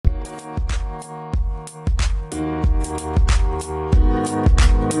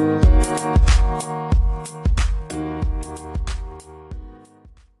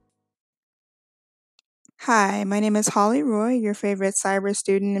Hi, my name is Holly Roy, your favorite cyber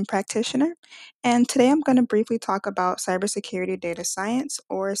student and practitioner, and today I'm going to briefly talk about cybersecurity data science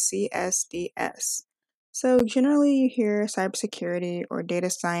or CSDS. So, generally, you hear cybersecurity or data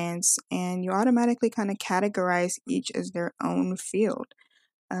science, and you automatically kind of categorize each as their own field.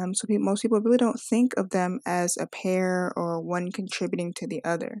 Most people really don't think of them as a pair or one contributing to the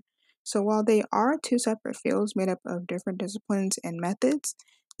other. So while they are two separate fields made up of different disciplines and methods,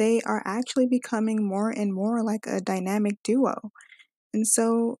 they are actually becoming more and more like a dynamic duo. And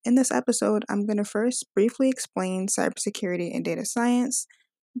so in this episode, I'm going to first briefly explain cybersecurity and data science.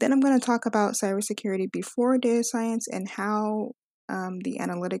 Then I'm going to talk about cybersecurity before data science and how the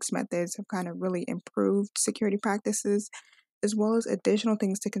analytics methods have kind of really improved security practices as well as additional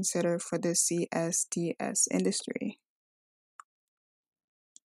things to consider for the CSDS industry.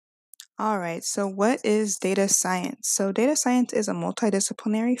 All right, so what is data science? So, data science is a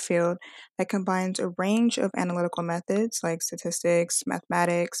multidisciplinary field that combines a range of analytical methods like statistics,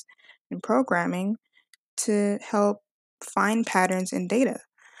 mathematics, and programming to help find patterns in data.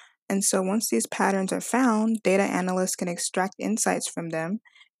 And so, once these patterns are found, data analysts can extract insights from them,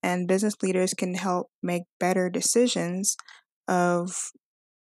 and business leaders can help make better decisions of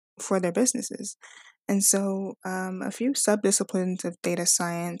for their businesses. And so, a few subdisciplines of data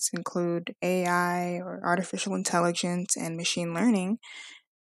science include AI or artificial intelligence and machine learning.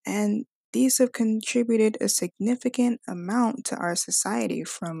 And these have contributed a significant amount to our society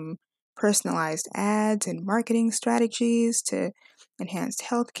from personalized ads and marketing strategies to enhanced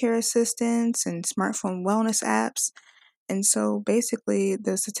healthcare assistance and smartphone wellness apps. And so basically,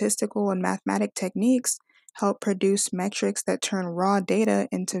 the statistical and mathematic techniques help produce metrics that turn raw data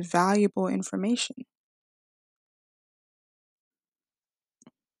into valuable information.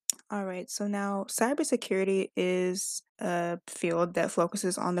 All right, so now cybersecurity is a field that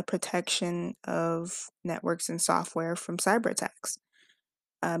focuses on the protection of networks and software from cyber attacks.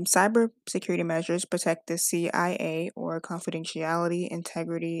 Cybersecurity measures protect the CIA or confidentiality,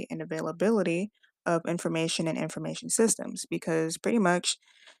 integrity, and availability of information and information systems because pretty much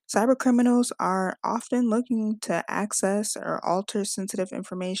cyber criminals are often looking to access or alter sensitive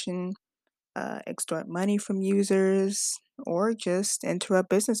information, extort money from users, or just interrupt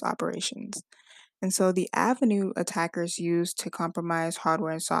business operations. And so the avenue attackers use to compromise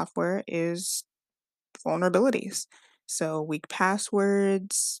hardware and software is vulnerabilities. So weak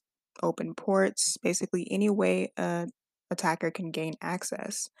passwords, open ports, basically any way a attacker can gain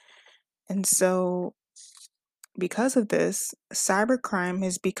access. And so because of this, cybercrime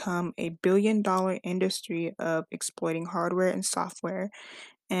has become a billion-dollar industry of exploiting hardware and software,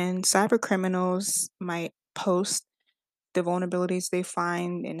 and cyber criminals might post the vulnerabilities they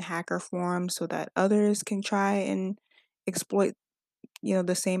find in hacker forums so that others can try and exploit,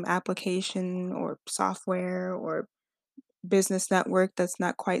 the same application or software or business network that's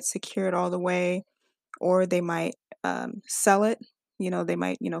not quite secured all the way, or they might sell it. They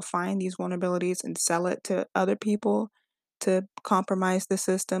might, find these vulnerabilities and sell it to other people to compromise the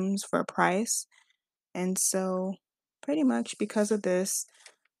systems for a price. And so, pretty much because of this,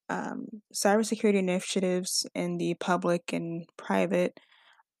 cybersecurity initiatives in the public and private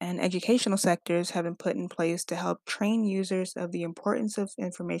and educational sectors have been put in place to help train users of the importance of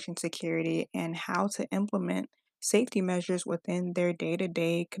information security and how to implement safety measures within their day to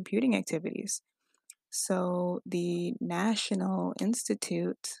day computing activities. So, the National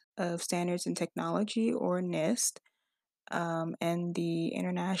Institute of Standards and Technology, or NIST, and the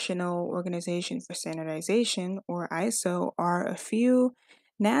International Organization for Standardization, or ISO, are a few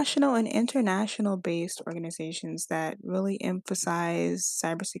national and international based organizations that really emphasize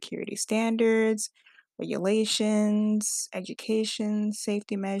cybersecurity standards, regulations, education,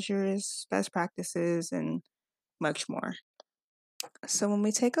 safety measures, best practices, and much more. So, when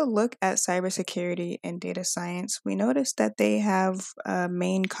we take a look at cybersecurity and data science, we notice that they have a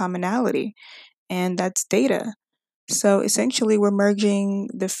main commonality, and that's data. So essentially, we're merging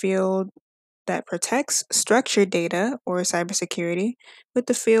the field that protects structured data or cybersecurity with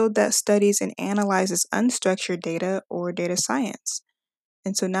the field that studies and analyzes unstructured data or data science.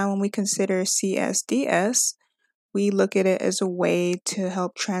 And so now, when we consider CSDS, we look at it as a way to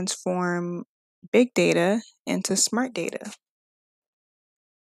help transform big data into smart data.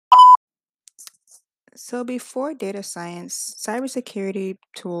 So, before data science, cybersecurity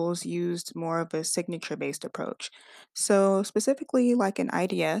tools used more of a signature based approach. So, specifically, like an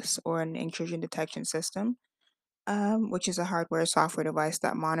IDS or an intrusion detection system, which is a hardware software device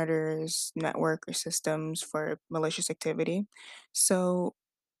that monitors network or systems for malicious activity. So,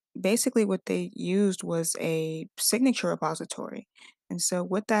 basically, what they used was a signature repository. And so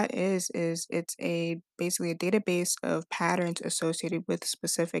what that is it's a basically a database of patterns associated with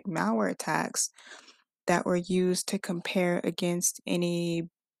specific malware attacks that were used to compare against any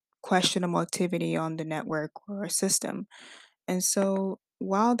questionable activity on the network or system. And so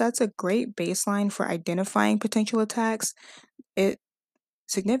while that's a great baseline for identifying potential attacks, it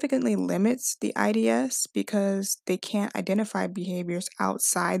significantly limits the IDS because they can't identify behaviors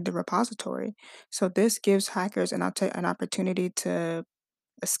outside the repository. So this gives hackers an opportunity to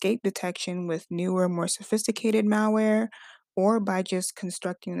escape detection with newer, more sophisticated malware, or by just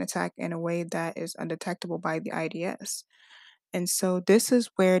constructing an attack in a way that is undetectable by the IDS. And so this is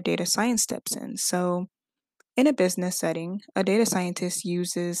where data science steps in. So in a business setting, a data scientist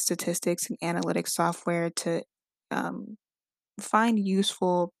uses statistics and analytics software to um, find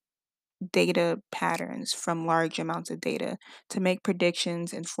useful data patterns from large amounts of data to make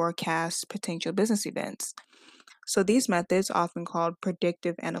predictions and forecast potential business events. So, these methods, often called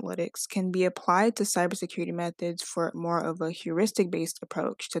predictive analytics, can be applied to cybersecurity methods for more of a heuristic based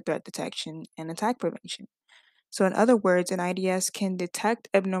approach to threat detection and attack prevention. So, in other words, an IDS can detect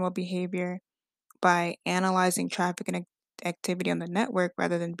abnormal behavior by analyzing traffic and activity on the network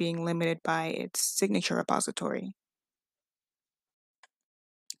rather than being limited by its signature repository.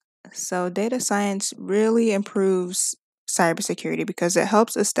 So, data science really improves cybersecurity because it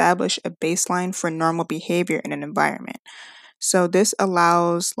helps establish a baseline for normal behavior in an environment. So, this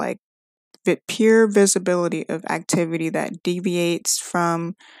allows pure visibility of activity that deviates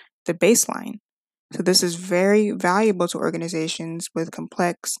from the baseline. So, this is very valuable to organizations with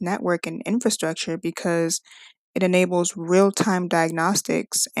complex network and infrastructure because it enables real time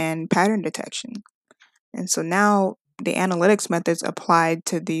diagnostics and pattern detection. And so now the analytics methods applied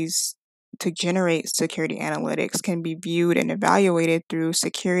to these to generate security analytics can be viewed and evaluated through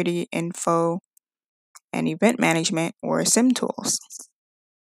security info and event management or SIM tools.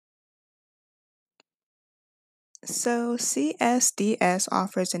 So, CSDS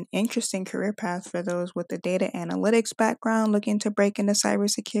offers an interesting career path for those with a data analytics background looking to break into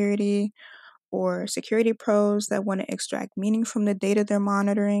cybersecurity, or security pros that want to extract meaning from the data they're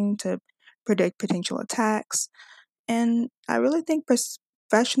monitoring to predict potential attacks. And I really think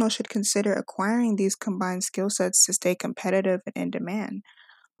professionals should consider acquiring these combined skill sets to stay competitive and in demand.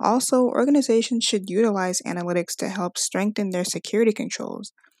 Also, organizations should utilize analytics to help strengthen their security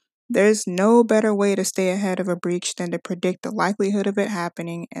controls. There's no better way to stay ahead of a breach than to predict the likelihood of it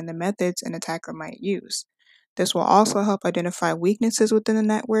happening and the methods an attacker might use. This will also help identify weaknesses within the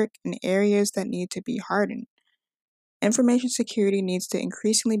network and areas that need to be hardened. Information security needs to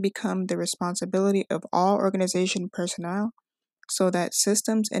increasingly become the responsibility of all organization personnel so that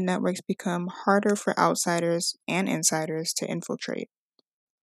systems and networks become harder for outsiders and insiders to infiltrate.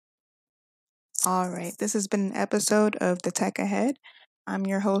 All right, this has been an episode of The Tech Ahead. I'm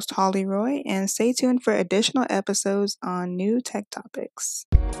your host, Holly Roy, and stay tuned for additional episodes on new tech topics.